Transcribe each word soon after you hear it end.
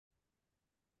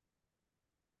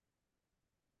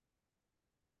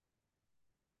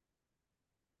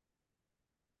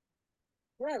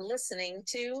We're listening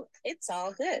to It's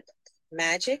All Good,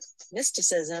 Magic,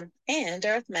 Mysticism, and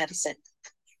Earth Medicine.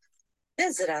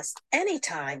 Visit us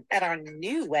anytime at our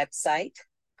new website,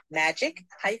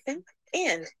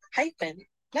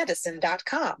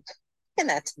 magic-and-medicine.com. And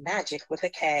that's magic with a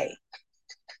K.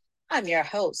 I'm your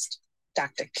host,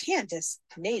 Dr. Candace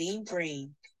Nadine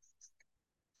Green.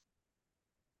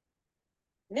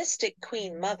 Mystic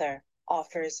Queen Mother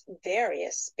offers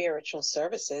various spiritual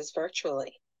services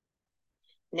virtually.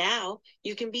 Now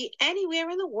you can be anywhere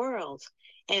in the world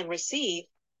and receive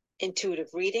intuitive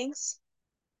readings,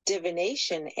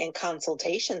 divination and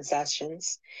consultation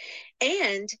sessions,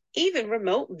 and even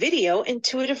remote video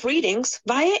intuitive readings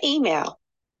via email.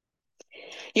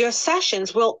 Your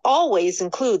sessions will always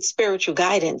include spiritual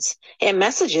guidance and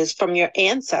messages from your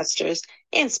ancestors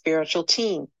and spiritual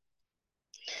team.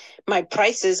 My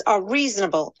prices are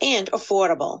reasonable and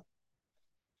affordable.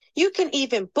 You can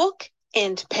even book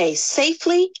and pay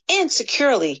safely and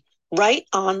securely right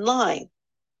online.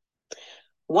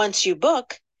 Once you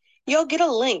book, you'll get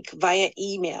a link via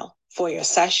email for your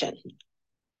session.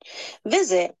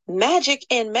 Visit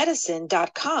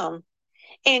magicandmedicine.com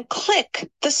and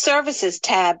click the Services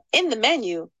tab in the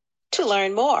menu to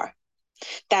learn more.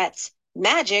 That's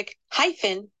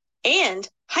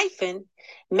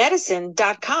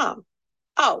magic-and-medicine.com.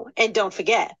 Oh, and don't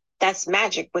forget, that's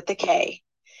magic with a K.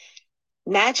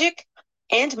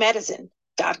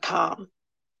 magicandmedicine.com.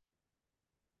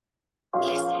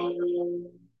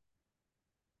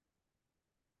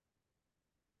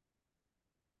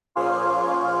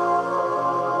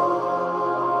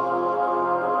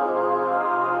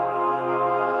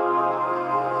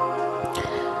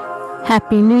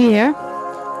 Happy New Year,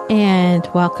 and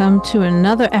welcome to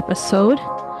another episode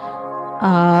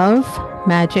of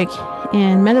Magic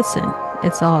and Medicine.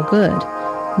 It's all good,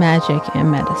 Magic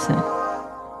and Medicine.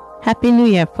 Happy New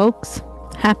Year, folks.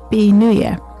 Happy New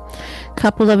Year.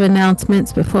 Couple of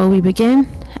announcements before we begin.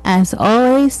 As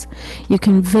always, you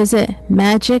can visit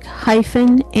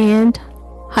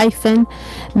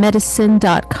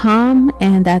magic-and-medicine.com,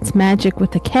 and that's magic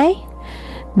with a K.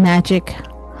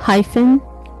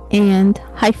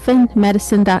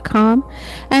 magic-and-medicine.com,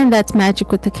 and that's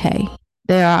magic with a K.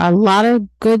 There are a lot of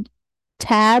good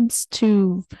tabs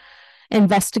to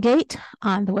investigate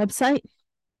on the website.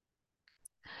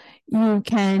 You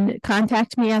can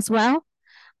contact me as well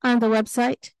on the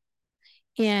website,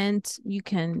 and you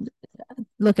can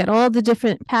look at all the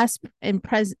different past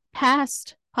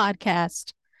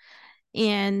podcasts,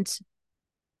 and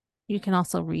you can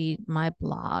also read my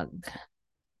blog.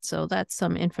 So that's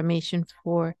some information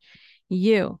for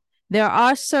you. There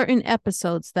are certain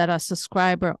episodes that are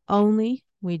subscriber only.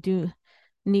 We do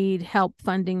need help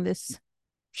funding this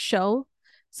show.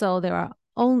 So there are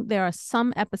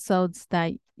some episodes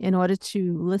that in order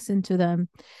to listen to them,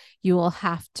 you will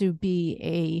have to be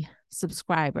a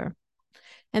subscriber.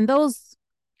 And those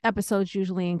episodes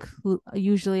usually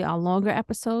are longer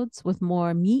episodes with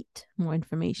more meat, more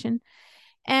information.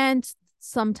 And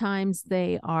sometimes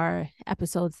they are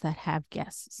episodes that have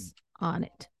guests on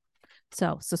it.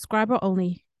 So subscriber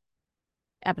only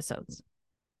episodes.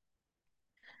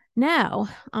 Now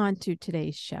on to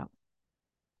today's show.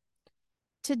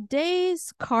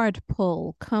 Today's card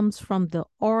pull comes from the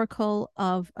Oracle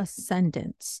of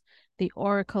Ascendance, the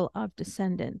Oracle of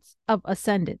Ascendance,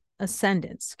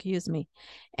 excuse me.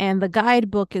 And the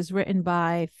guidebook is written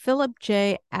by Philip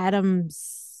J. Adamczyk.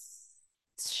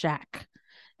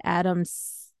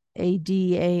 Adams,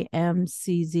 Adamczyk.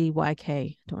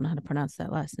 Don't know how to pronounce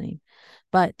that last name,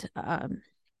 but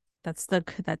that's the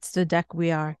deck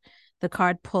the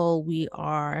card pull we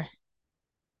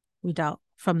dealt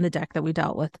from the deck that we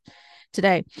dealt with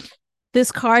today.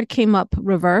 This card came up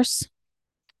reverse.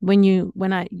 When you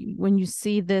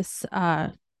see this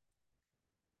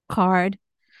card,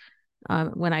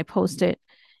 when I post it,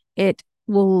 it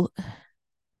will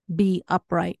be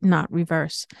upright, not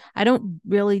reverse. I don't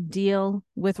really deal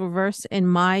with reverse in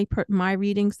my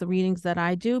readings, the readings that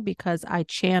I do, because I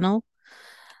channel.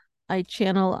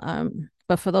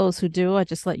 But for those who do, I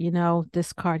just let you know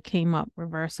this card came up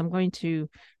reverse. I'm going to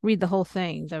read the whole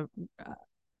thing,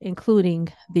 including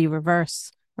the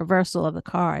reversal of the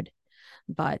card,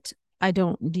 but I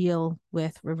don't deal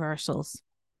with reversals.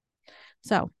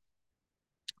 So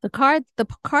the card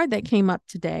that came up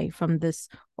today from this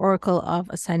Oracle of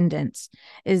Ascendance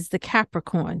is the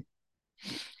Capricorn.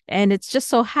 And it just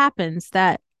so happens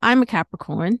that I'm a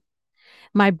Capricorn.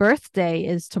 My birthday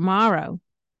is tomorrow,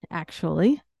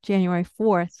 actually, January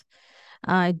 4th.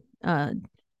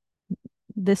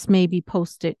 This may be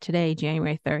posted today,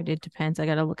 January 3rd. It depends. I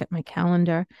got to look at my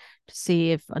calendar to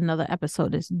see if another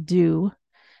episode is due.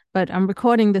 But I'm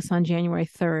recording this on January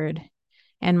 3rd,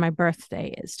 and my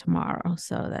birthday is tomorrow.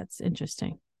 So that's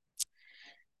interesting.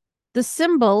 The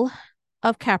symbol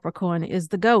of Capricorn is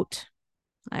the goat.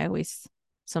 I always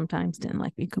sometimes didn't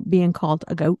like being called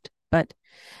a goat, but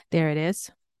there it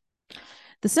is.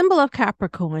 The symbol of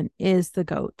Capricorn is the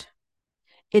goat.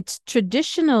 Its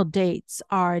traditional dates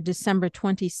are December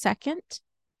 22nd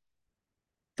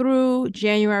through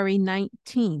January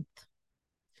 19th.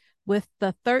 With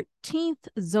the 13th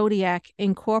zodiac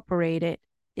incorporated,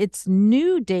 its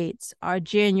new dates are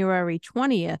January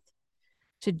 20th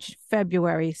to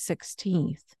February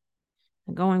 16th.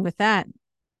 And going with that,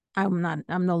 I'm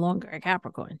no longer a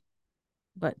Capricorn.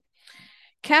 But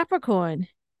Capricorn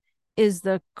is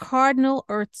the cardinal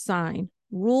earth sign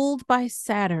ruled by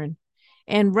Saturn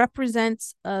and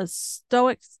represents a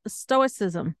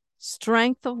stoicism,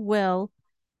 strength of will,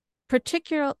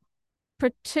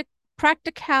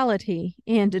 practicality,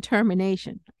 and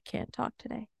determination. I can't talk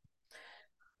today.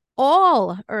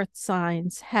 All earth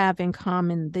signs have in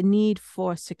common the need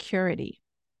for security,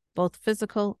 both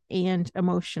physical and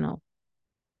emotional.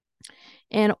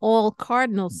 And all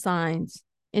cardinal signs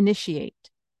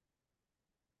initiate.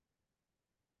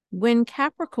 When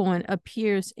Capricorn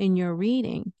appears in your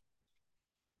reading,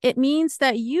 it means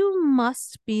that you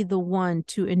must be the one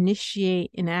to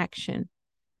initiate an action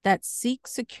that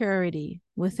seeks security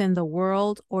within the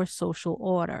world or social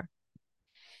order.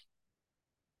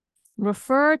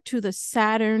 Refer to the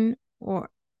Saturn or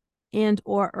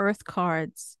Earth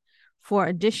cards for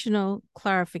additional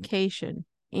clarification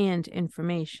and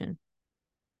information.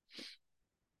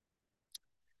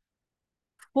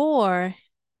 For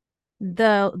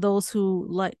those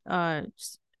who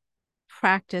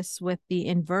practice with the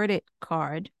inverted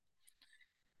card,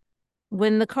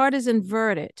 when the card is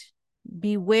inverted,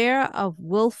 beware of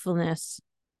willfulness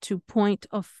to point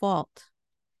of fault.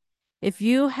 If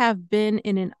you have been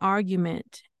in an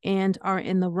argument and are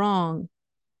in the wrong,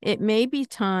 it may be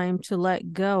time to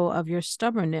let go of your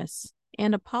stubbornness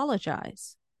and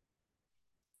apologize.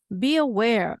 Be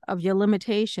aware of your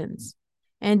limitations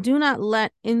and do not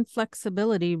let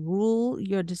inflexibility rule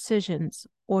your decisions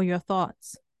or your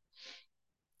thoughts.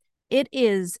 It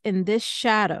is in this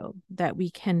shadow that we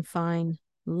can find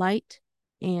light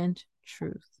and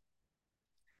truth.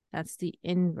 That's the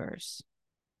inverse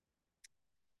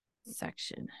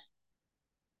section.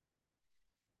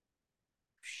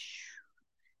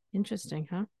 Interesting,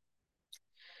 huh?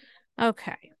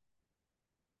 Okay.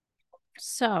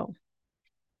 So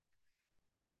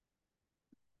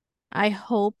I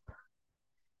hope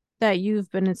that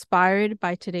you've been inspired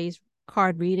by today's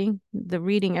card reading. The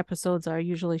reading episodes are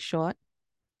usually short,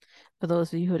 for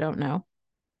those of you who don't know.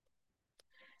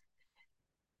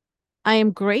 I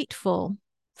am grateful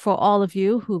for all of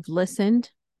you who've listened,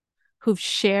 who've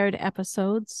shared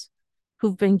episodes,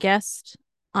 who've been guests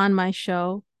on my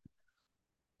show,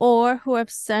 or who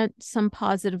have sent some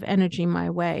positive energy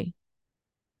my way.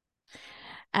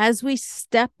 As we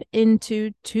step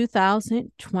into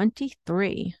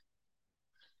 2023,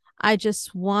 I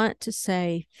just want to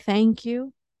say thank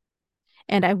you,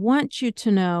 and I want you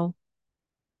to know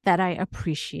that I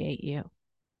appreciate you.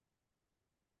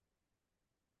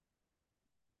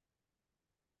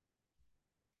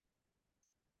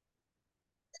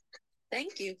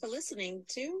 Thank you for listening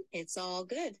to It's All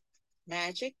Good,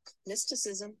 Magic,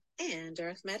 Mysticism, and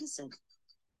Earth Medicine.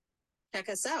 Check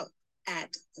us out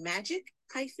at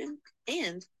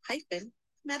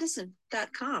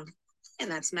magic-and-medicine.com.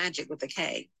 And that's magic with a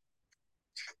K.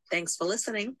 Thanks for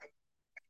listening.